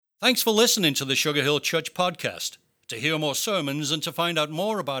Thanks for listening to the Sugar Hill Church podcast. To hear more sermons and to find out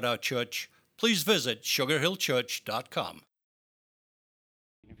more about our church, please visit sugarhillchurch.com.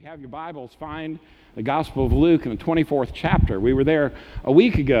 If you have your Bibles, find the Gospel of Luke in the 24th chapter. We were there a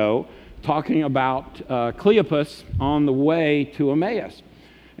week ago talking about Cleopas on the way to Emmaus.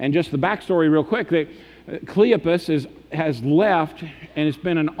 And just the backstory real quick, that Cleopas has left, and it's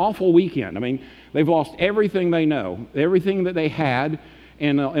been an awful weekend. I mean, they've lost everything they know, everything that they had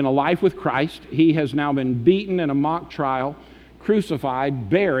in a life with Christ. He has now been beaten in a mock trial,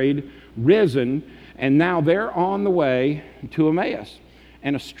 crucified, buried, risen, and now they're on the way to Emmaus.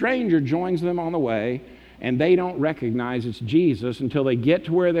 And a stranger joins them on the way, and they don't recognize it's Jesus until they get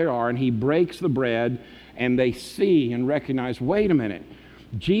to where they are, and he breaks the bread, and they see and recognize, wait a minute,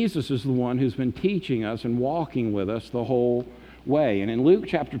 Jesus is the one who's been teaching us and walking with us the whole way. And in Luke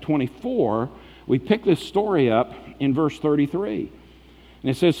chapter 24, we pick this story up in verse 33. And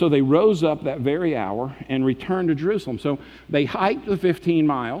it says, so they rose up that very hour and returned to Jerusalem. So they hiked the 15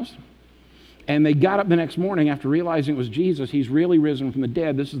 miles, and they got up the next morning after realizing it was Jesus. He's really risen from the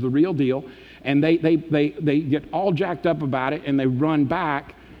dead. This is the real deal. And they get all jacked up about it, and they run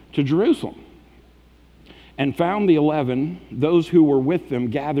back to Jerusalem. And found the 11, those who were with them,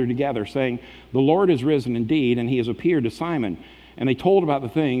 gathered together, saying, the Lord is risen indeed, and he has appeared to Simon. And they told about the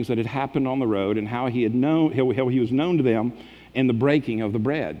things that had happened on the road and how he was known to them in the breaking of the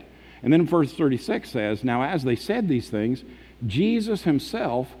bread. And then verse 36 says, now as they said these things, Jesus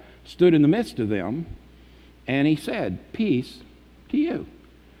himself stood in the midst of them, and he said, peace to you.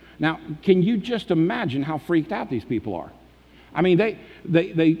 Now, can you just imagine how freaked out these people are? I mean,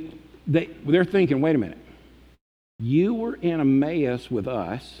 they're thinking, wait a minute. You were in Emmaus with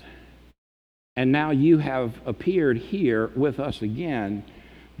us, and now you have appeared here with us again.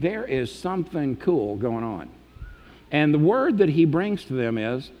 There is something cool going on. And the word that he brings to them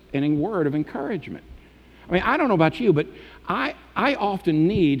is a word of encouragement. I mean, I don't know about you, but I often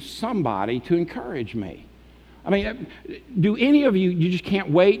need somebody to encourage me. I mean, do any of you just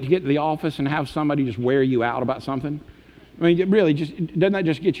can't wait to get to the office and have somebody just wear you out about something? I mean, really, doesn't that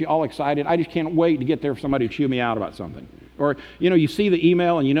just get you all excited? I just can't wait to get there for somebody to chew me out about something. Or, you see the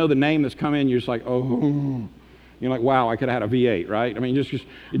email and you know the name that's come in, you're just like, oh, you're like, wow, I could have had a V8, right? I mean,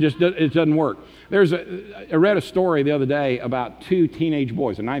 it doesn't work. I read a story the other day about two teenage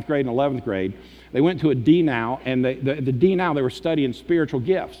boys, in 9th grade and 11th grade. They went to a D-Now, and the D-Now, they were studying spiritual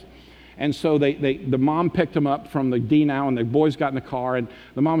gifts. And so the mom picked them up from the D-Now, and the boys got in the car, and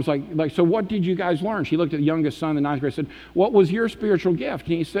the mom was like, so what did you guys learn? She looked at the youngest son in the 9th grade and said, what was your spiritual gift?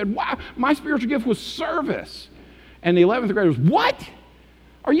 And he said, wow, my spiritual gift was service. And the 11th grader was, what?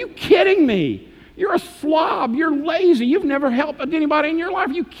 Are you kidding me? You're a slob. You're lazy. You've never helped anybody in your life.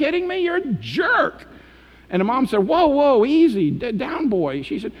 Are you kidding me? You're a jerk. And the mom said, whoa, easy, down, boy.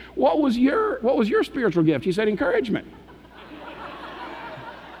 She said, what was your spiritual gift? He said, encouragement.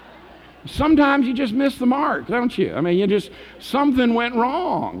 Sometimes you just miss the mark, don't you? I mean, something went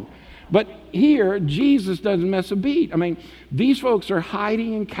wrong. But here, Jesus doesn't miss a beat. I mean, these folks are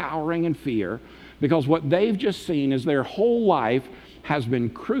hiding and cowering in fear because what they've just seen is their whole life has been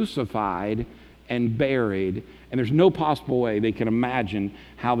crucified and buried, and there's no possible way they can imagine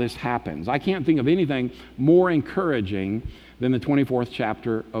how this happens. I can't think of anything more encouraging than the 24th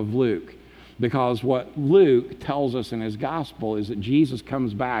chapter of Luke, because what Luke tells us in his gospel is that Jesus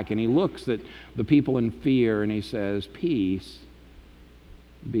comes back and he looks at the people in fear and he says, peace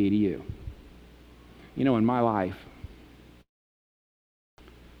be to you. In my life,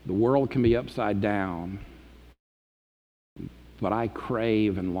 the world can be upside down, but I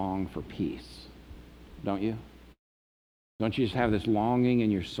crave and long for peace. Don't you? Don't you just have this longing in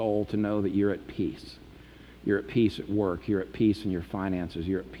your soul to know that you're at peace? You're at peace at work. You're at peace in your finances.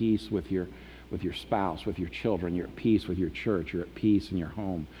 You're at peace with your spouse, with your children. You're at peace with your church. You're at peace in your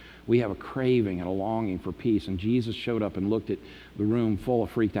home. We have a craving and a longing for peace. And Jesus showed up and looked at the room full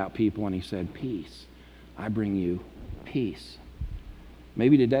of freaked out people and he said, peace. I bring you peace.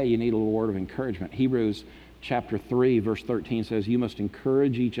 Maybe today you need a little word of encouragement. Hebrews chapter 3, verse 13 says, you must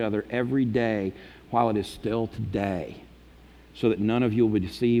encourage each other every day while it is still today, so that none of you will be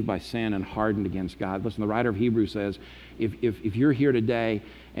deceived by sin and hardened against God. Listen, the writer of Hebrews says, if you're here today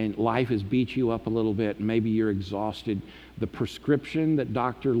and life has beat you up a little bit, and maybe you're exhausted, the prescription that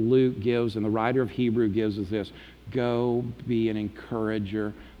Dr. Luke gives and the writer of Hebrew gives is this: go be an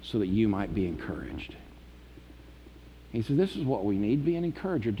encourager so that you might be encouraged. He says, this is what we need, be an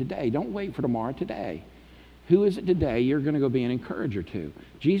encourager today. Don't wait for tomorrow, today. Who is it today you're going to go be an encourager to?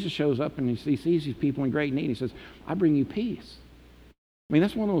 Jesus shows up and he sees these people in great need. He says, I bring you peace. I mean,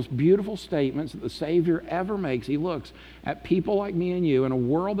 that's one of the most beautiful statements that the Savior ever makes. He looks at people like me and you in a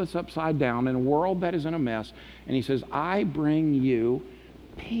world that's upside down, in a world that is in a mess, and he says, I bring you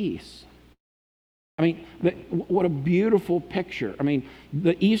peace. I mean, what a beautiful picture. I mean,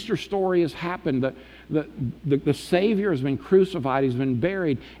 the Easter story has happened. The Savior has been crucified, he's been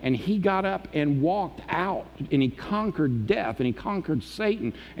buried, and he got up and walked out, and he conquered death, and he conquered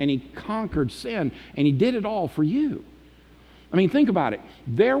Satan, and he conquered sin, and he did it all for you. I mean, think about it.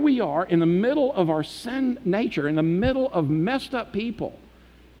 There we are in the middle of our sin nature, in the middle of messed up people.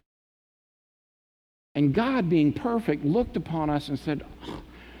 And God, being perfect, looked upon us and said,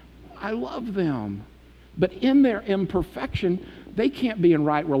 I love them. But in their imperfection, they can't be in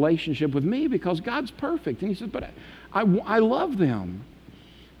right relationship with me because God's perfect. And he says, but I love them.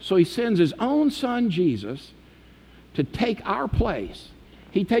 So he sends his own son, Jesus, to take our place.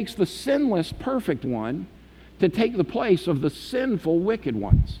 He takes the sinless, perfect one to take the place of the sinful, wicked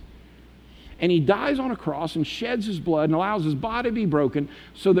ones. And he dies on a cross and sheds his blood and allows his body to be broken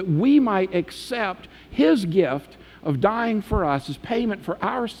so that we might accept his gift of dying for us as payment for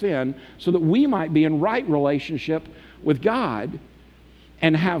our sin so that we might be in right relationship with God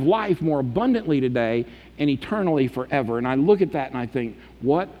and have life more abundantly today and eternally forever. And I look at that and I think,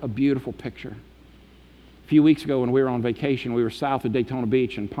 what a beautiful picture. A few weeks ago when we were on vacation, we were south of Daytona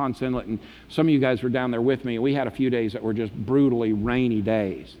Beach and Ponce Inlet, and some of you guys were down there with me. We had a few days that were just brutally rainy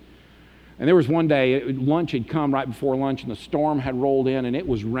days. And there was one day, lunch had come right before lunch, and the storm had rolled in, and it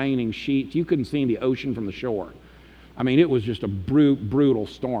was raining sheets. You couldn't see the ocean from the shore. I mean, it was just a brutal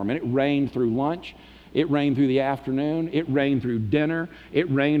storm. And it rained through lunch. It rained through the afternoon. It rained through dinner. It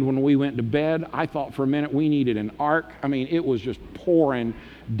rained when we went to bed. I thought for a minute we needed an ark. I mean, it was just pouring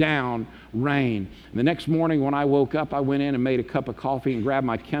down rain. And the next morning when I woke up, I went in and made a cup of coffee and grabbed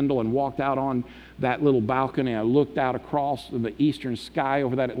my Kindle and walked out on that little balcony. I looked out across the eastern sky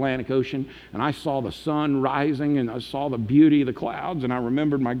over that Atlantic Ocean, and I saw the sun rising, and I saw the beauty of the clouds, and I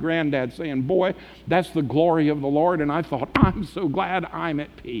remembered my granddad saying, boy, that's the glory of the Lord. And I thought, I'm so glad I'm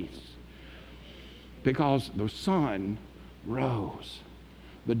at peace, because the sun rose.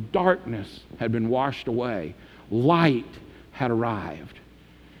 The darkness had been washed away. Light had arrived.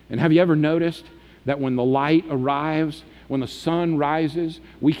 And have you ever noticed that when the light arrives, when the sun rises,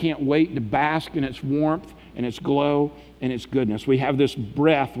 we can't wait to bask in its warmth and its glow and its goodness. We have this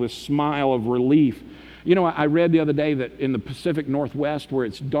breath, this smile of relief. You know, I read the other day that in the Pacific Northwest, where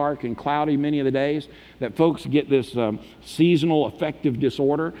it's dark and cloudy many of the days, that folks get this seasonal affective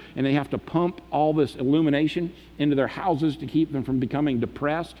disorder, and they have to pump all this illumination into their houses to keep them from becoming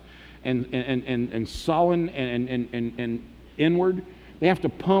depressed and sullen and inward. They have to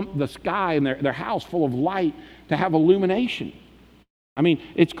pump the sky in their house full of light to have illumination. I mean,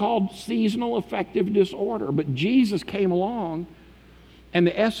 it's called seasonal affective disorder. But Jesus came along, and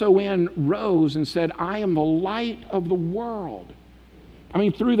the SON rose and said, I am the light of the world. I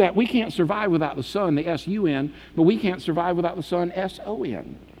mean, through that, we can't survive without the sun, the SUN, but we can't survive without the sun,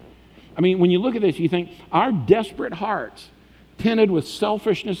 SON. I mean, when you look at this, you think our desperate hearts, tinted with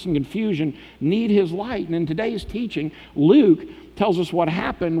selfishness and confusion, need his light. And in today's teaching, Luke tells us what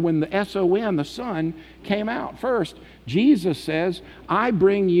happened when the SON, the sun, came out. First, Jesus says, I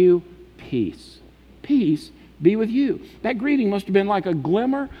bring you peace. Peace be with you. That greeting must have been like a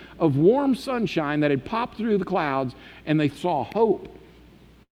glimmer of warm sunshine that had popped through the clouds, and they saw hope.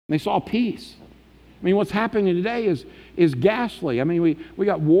 They saw peace. I mean, what's happening today is ghastly. I mean, we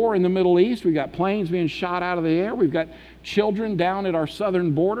got war in the Middle East. We've got planes being shot out of the air. We've got children down at our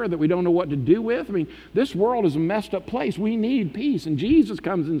southern border that we don't know what to do with. I mean, this world is a messed up place. We need peace. And Jesus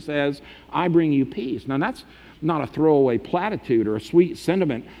comes and says, I bring you peace. Now, that's not a throwaway platitude or a sweet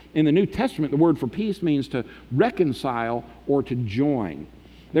sentiment. In the New Testament, the word for peace means to reconcile or to join.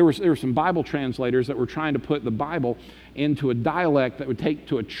 There were some Bible translators that were trying to put the Bible into a dialect that would take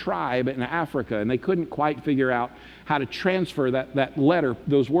to a tribe in Africa, and they couldn't quite figure out how to transfer that letter,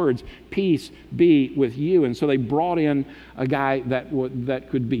 those words, peace be with you. And so they brought in a guy that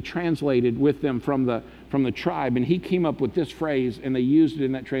could be translated with them from the tribe, and he came up with this phrase, and they used it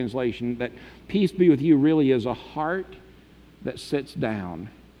in that translation, that peace be with you really is a heart that sits down.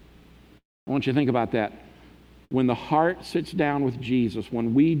 I want you to think about that. When the heart sits down with Jesus,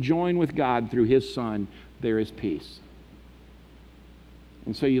 when we join with God through his Son, there is peace.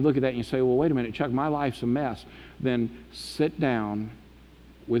 And so you look at that and you say, well, wait a minute, Chuck, my life's a mess. Then sit down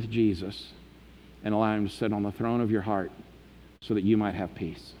with Jesus and allow him to sit on the throne of your heart so that you might have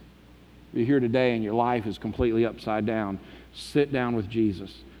peace. If you're here today and your life is completely upside down, sit down with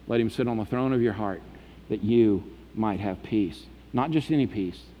Jesus. Let him sit on the throne of your heart that you might have peace. Not just any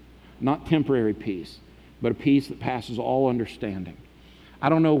peace, not temporary peace, but a peace that passes all understanding. I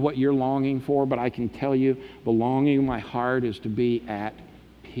don't know what you're longing for, but I can tell you the longing of my heart is to be at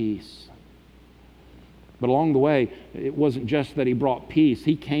peace. But along the way, it wasn't just that he brought peace.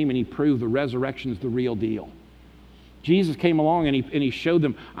 He came and he proved the resurrection is the real deal. Jesus came along and he showed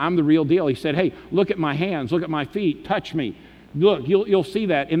them, I'm the real deal. He said, hey, look at my hands, look at my feet, touch me. Look, you'll see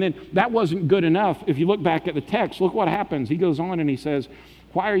that. And then that wasn't good enough. If you look back at the text, look what happens. He goes on and he says,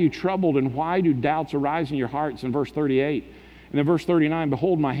 why are you troubled and why do doubts arise in your hearts? In verse 38. And in verse 39,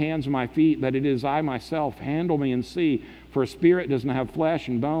 behold my hands and my feet, that it is I myself. Handle me and see, for a spirit does not have flesh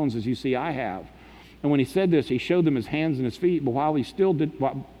and bones as you see I have. And when he said this, he showed them his hands and his feet. But while they still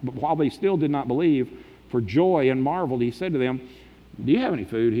did not believe, for joy and marveled, he said to them, do you have any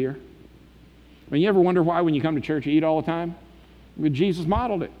food here? I mean, you ever wonder why when you come to church you eat all the time? Well, Jesus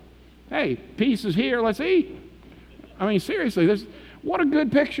modeled it. Hey, peace is here, let's eat. I mean, seriously, what a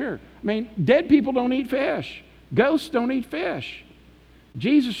good picture. I mean, dead people don't eat fish. Ghosts don't eat fish.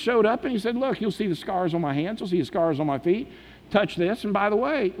 Jesus showed up and he said, look, you'll see the scars on my hands, you'll see the scars on my feet. Touch this, and by the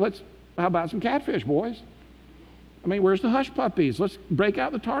way, how about some catfish, boys? I mean, where's the hush puppies? Let's break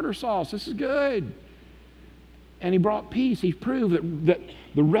out the tartar sauce. This is good. And he brought peace. He proved that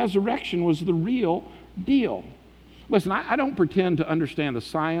the resurrection was the real deal. Listen, I don't pretend to understand the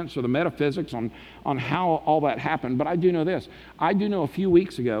science or the metaphysics on how all that happened, but I do know this. I do know a few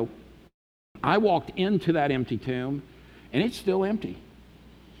weeks ago, I walked into that empty tomb, and it's still empty.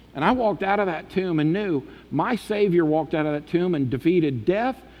 And I walked out of that tomb and knew my Savior walked out of that tomb and defeated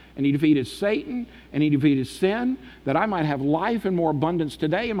death, and he defeated Satan, and he defeated sin, that I might have life in more abundance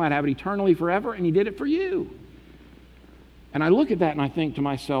today and might have it eternally forever, and he did it for you. And I look at that and I think to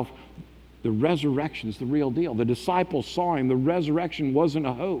myself, the resurrection is the real deal. The disciples saw him. The resurrection wasn't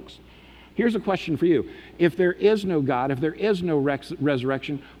a hoax. Here's a question for you. If there is no God, if there is no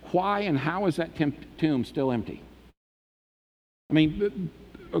resurrection, why and how is that tomb still empty? I mean,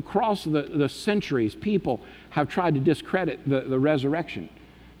 across the centuries, people have tried to discredit the resurrection.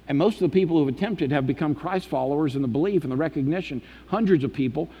 And most of the people who have attempted have become Christ followers in the belief and the recognition. Hundreds of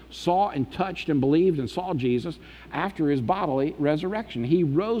people saw and touched and believed and saw Jesus after his bodily resurrection. He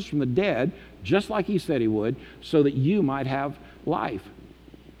rose from the dead, just like he said he would, so that you might have life.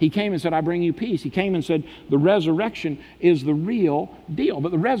 He came and said, I bring you peace. He came and said, the resurrection is the real deal.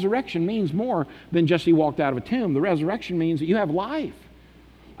 But the resurrection means more than just he walked out of a tomb. The resurrection means that you have life.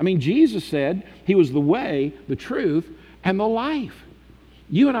 I mean, Jesus said he was the way, the truth, and the life.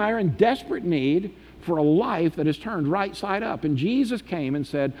 You and I are in desperate need for a life that is turned right side up. And Jesus came and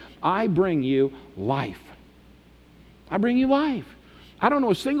said, I bring you life. I bring you life. I don't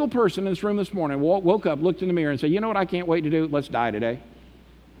know a single person in this room this morning woke up, looked in the mirror and said, you know what I can't wait to do? Let's die today.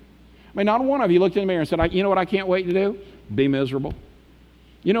 I mean, not one of you looked in the mirror and said, you know what I can't wait to do? Be miserable.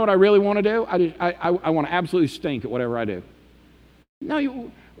 You know what I really want to do? I want to absolutely stink at whatever I do. No,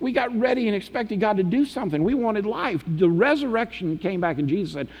 we got ready and expected God to do something. We wanted life. The resurrection came back and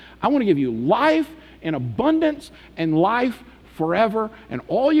Jesus said, I want to give you life in abundance and life forever, and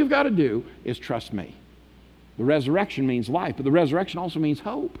all you've got to do is trust me. The resurrection means life, but the resurrection also means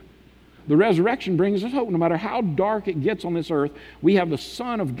hope. The resurrection brings us hope. No matter how dark it gets on this earth, we have the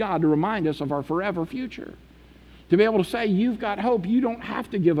Son of God to remind us of our forever future. To be able to say, you've got hope. You don't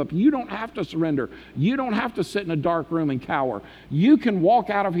have to give up. You don't have to surrender. You don't have to sit in a dark room and cower. You can walk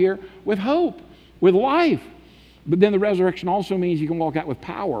out of here with hope, with life. But then the resurrection also means you can walk out with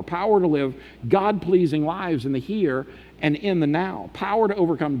power. Power to live God-pleasing lives in the here and in the now. Power to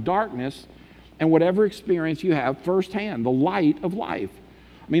overcome darkness and whatever experience you have firsthand, the light of life.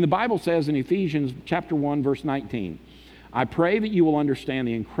 I mean, the Bible says in Ephesians chapter 1, verse 19, I pray that you will understand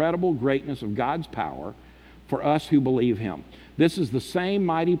the incredible greatness of God's power for us who believe him. This is the same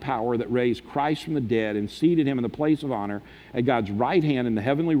mighty power that raised Christ from the dead and seated him in the place of honor at God's right hand in the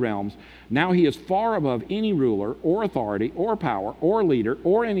heavenly realms. Now he is far above any ruler or authority or power or leader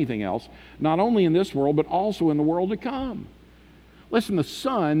or anything else, not only in this world, but also in the world to come. Listen, the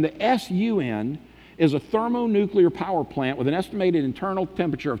sun, the S-U-N, is a thermonuclear power plant with an estimated internal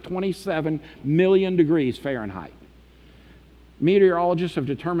temperature of 27 million degrees Fahrenheit. Meteorologists have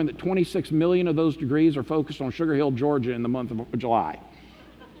determined that 26 million of those degrees are focused on Sugar Hill, Georgia in the month of July.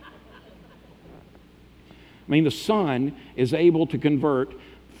 I mean, the sun is able to convert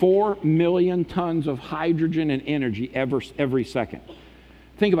 4 million tons of hydrogen and energy every second.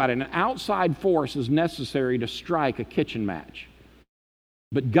 Think about it. An outside force is necessary to strike a kitchen match.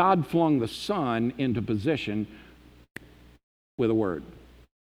 But God flung the sun into position with a word.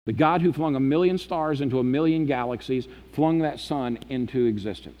 The God who flung 1 million stars into 1 million galaxies flung that sun into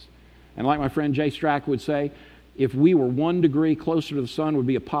existence. And like my friend Jay Strack would say, if we were 1 degree closer to the sun, would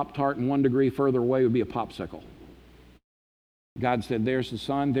be a Pop-Tart, and 1 degree further away would be a popsicle. God said, there's the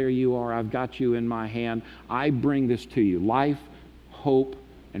Son, there you are, I've got you in my hand. I bring this to you, life, hope,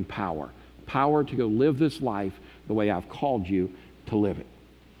 and power. Power to go live this life the way I've called you to live it.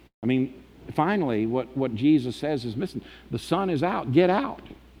 I mean, finally, what Jesus says is, listen, the sun is out, get out.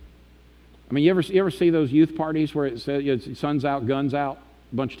 I mean, you ever see those youth parties where it says, sun's out, guns out?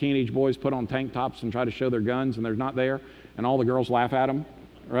 A bunch of teenage boys put on tank tops and try to show their guns and they're not there, and all the girls laugh at them,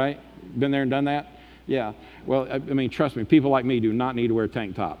 right? Been there and done that? Yeah. Well, I mean, trust me, people like me do not need to wear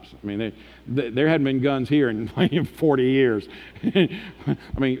tank tops. I mean, there hadn't been guns here in 40 years. I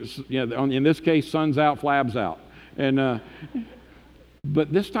mean, in this case, sun's out, flab's out. And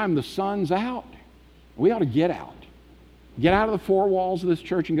but this time the sun's out. We ought to get out. Get out of the four walls of this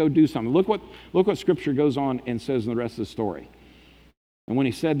church and go do something. Look what Scripture goes on and says in the rest of the story. And when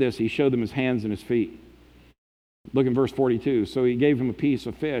he said this, he showed them his hands and his feet. Look in verse 42. So he gave him a piece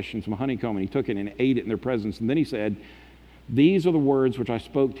of fish and some honeycomb, and he took it and ate it in their presence. And then he said, these are the words which I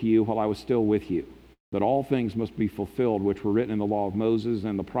spoke to you while I was still with you, that all things must be fulfilled which were written in the law of Moses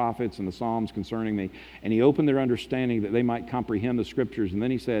and the prophets and the Psalms concerning me. And he opened their understanding that they might comprehend the Scriptures. And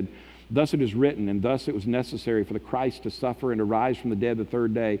then he said, thus it is written, and thus it was necessary for the Christ to suffer and to rise from the dead the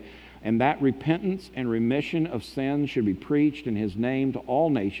third day, and that repentance and remission of sins should be preached in his name to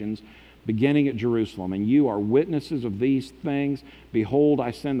all nations, beginning at Jerusalem. And you are witnesses of these things. Behold, I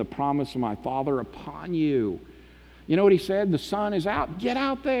send the promise of my Father upon you. You know what he said? The sun is out. Get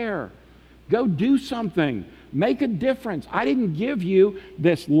out there. Go do something. Make a difference. I didn't give you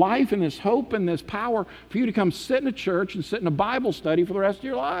this life and this hope and this power for you to come sit in a church and sit in a Bible study for the rest of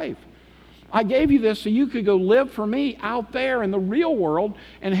your life. I gave you this so you could go live for me out there in the real world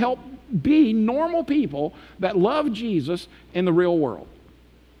and help be normal people that love Jesus in the real world.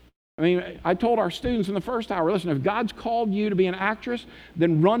 I mean, I told our students in the first hour, listen, if God's called you to be an actress,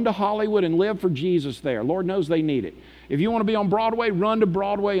 then run to Hollywood and live for Jesus there. Lord knows they need it. If you want to be on Broadway, run to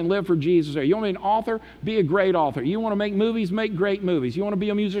Broadway and live for Jesus there. You want to be an author? Be a great author. You want to make movies? Make great movies. You want to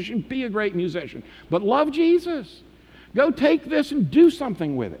be a musician? Be a great musician. But love Jesus. Go take this and do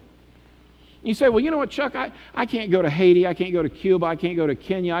something with it. You say, well, you know what, Chuck, I can't go to Haiti, I can't go to Cuba, I can't go to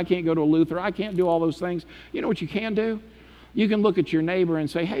Kenya, I can't go to Luther, I can't do all those things. You know what you can do? You can look at your neighbor and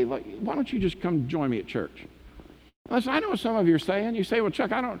say, hey, look, why don't you just come join me at church? Listen, I know what some of you are saying. You say, well, Chuck,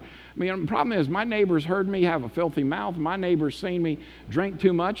 the problem is my neighbor's heard me have a filthy mouth, my neighbor's seen me drink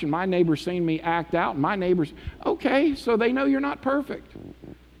too much, and my neighbor's seen me act out, and my neighbor's, okay, so they know you're not perfect.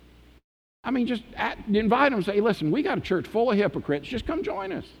 I mean, just invite them and say, listen, we got a church full of hypocrites, just come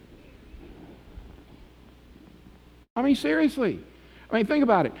join us. I mean, seriously. I mean, think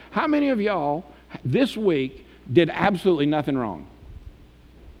about it. How many of y'all this week did absolutely nothing wrong?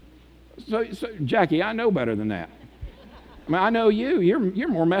 So Jackie, I know better than that. I mean, I know you. You're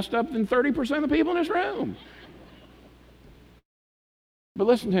more messed up than 30% of the people in this room. But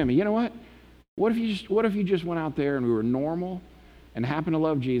listen to me. You know what? What if you just went out there and we were normal and happened to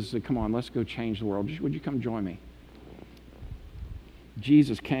love Jesus and said, come on, let's go change the world. Would you come join me?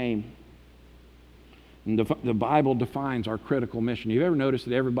 Jesus came. And the Bible defines our critical mission. You've ever noticed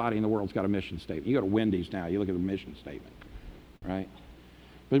that everybody in the world's got a mission statement? You go to Wendy's now, you look at the mission statement, right?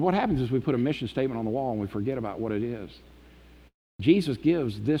 But what happens is we put a mission statement on the wall and we forget about what it is. Jesus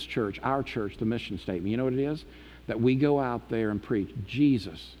gives this church, our church, the mission statement. You know what it is? That we go out there and preach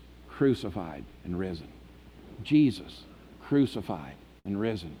Jesus crucified and risen. Jesus crucified and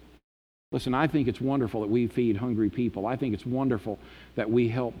risen. Listen, I think it's wonderful that we feed hungry people. I think it's wonderful that we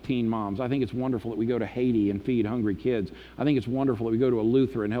help teen moms. I think it's wonderful that we go to Haiti and feed hungry kids. I think it's wonderful that we go to a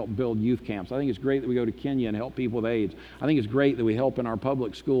Luther and help build youth camps. I think it's great that we go to Kenya and help people with AIDS. I think it's great that we help in our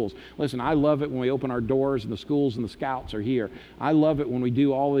public schools. Listen, I love it when we open our doors and the schools and the scouts are here. I love it when we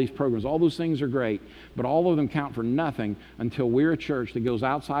do all of these programs. All those things are great, but all of them count for nothing until we're a church that goes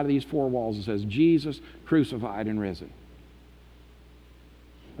outside of these four walls and says, Jesus crucified and risen.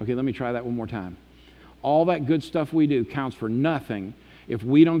 Okay, let me try that one more time. All that good stuff we do counts for nothing if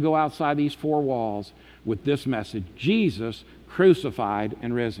we don't go outside these four walls with this message, Jesus crucified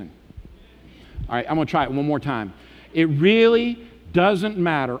and risen. All right, I'm going to try it one more time. It really doesn't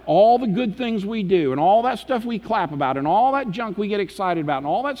matter. All the good things we do and all that stuff we clap about and all that junk we get excited about and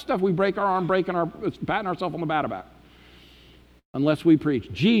all that stuff we break our arm, patting ourselves on the back about, unless we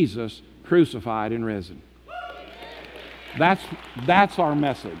preach Jesus crucified and risen. That's our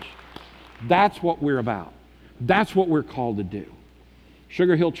message. That's what we're about. That's what we're called to do.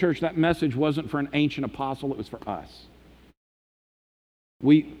 Sugar Hill Church, that message wasn't for an ancient apostle, it was for us.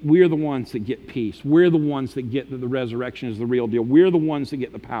 We're the ones that get peace. We're the ones that get that the resurrection is the real deal. We're the ones that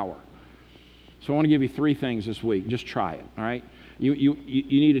get the power. So I want to give you three things this week. Just try it, all right? You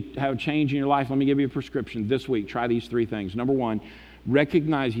need to have a change in your life. Let me give you a prescription this week. Try these 3 things. Number 1,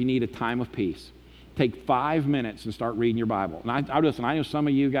 recognize you need a time of peace. Take 5 minutes and start reading your Bible. And I know some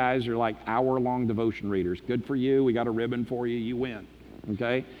of you guys are like hour-long devotion readers. Good for you. We got a ribbon for you. You win.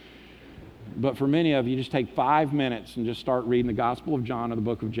 Okay? But for many of you, just take 5 minutes and just start reading the Gospel of John or the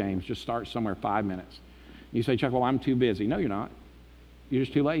book of James. Just start somewhere, 5 minutes. You say, Chuck, well, I'm too busy. No, you're not. You're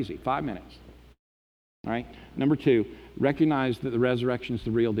just too lazy. 5 minutes. All right? Number 2, recognize that the resurrection is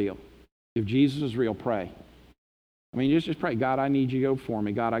the real deal. If Jesus is real, pray. I mean, just pray. God, I need you to go before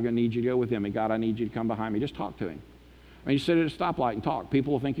me. God, I need you to go with him. God, I need you to come behind me. Just talk to him. I mean, you sit at a stoplight and talk.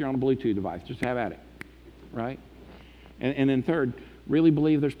 People will think you're on a Bluetooth device. Just have at it. Right? And then third, really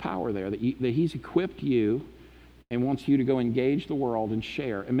believe there's power there, that he's equipped you and wants you to go engage the world and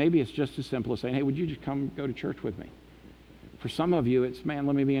share. And maybe it's just as simple as saying, hey, would you just come go to church with me? For some of you, it's, man,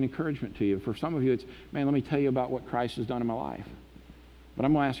 let me be an encouragement to you. For some of you, it's, man, let me tell you about what Christ has done in my life. But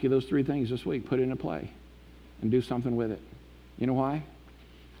I'm going to ask you those 3 things this week. Put it into play and do something with it. You know why?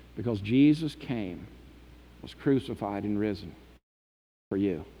 Because Jesus came, was crucified and risen for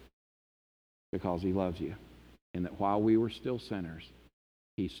you because he loves you. And that while we were still sinners,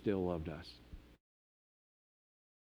 he still loved us.